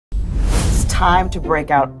time to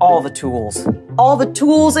break out all the tools. All the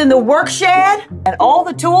tools in the work shed and all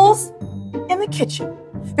the tools in the kitchen.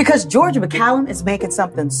 Because George McCallum is making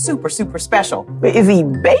something super, super special. Is he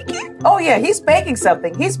baking? Oh yeah, he's baking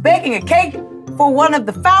something. He's baking a cake for one of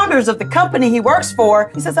the founders of the company he works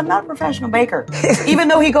for. He says, I'm not a professional baker. Even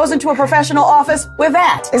though he goes into a professional office with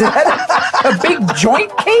that. Is that a big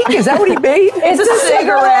joint cake? Is that what he made? It's a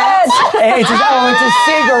cigarette. It's a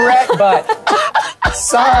cigarette butt.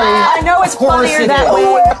 Sorry. I know it's funnier that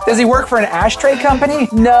way. Does he work for an ashtray company?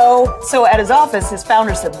 No. So at his office, his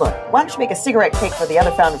founder said, look, why don't you make a cigarette cake for the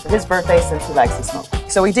other founders for his birthday since he likes to smoke?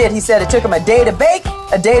 So he did. He said it took him a day to bake,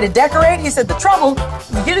 a day to decorate. He said the trouble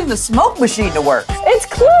was getting the smoke machine to work. It's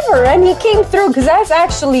clever, and he came through because that's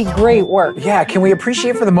actually great work. Yeah, can we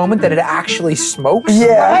appreciate for the moment that it actually smokes?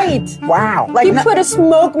 Yeah. Right. Wow. He put a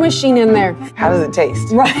smoke machine in there. How does it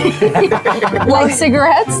taste? Right. Like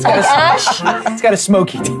cigarettes, like ash. It's got a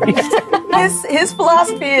smoky taste. His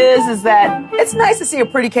philosophy is that it's nice to see a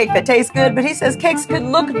pretty cake that tastes good, but he says cakes could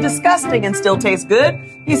look disgusting and still taste good.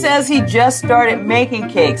 He says he just started making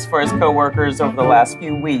cakes for his coworkers over the last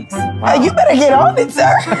few weeks. You better get on it,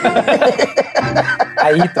 sir.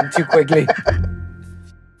 I eat them too quickly.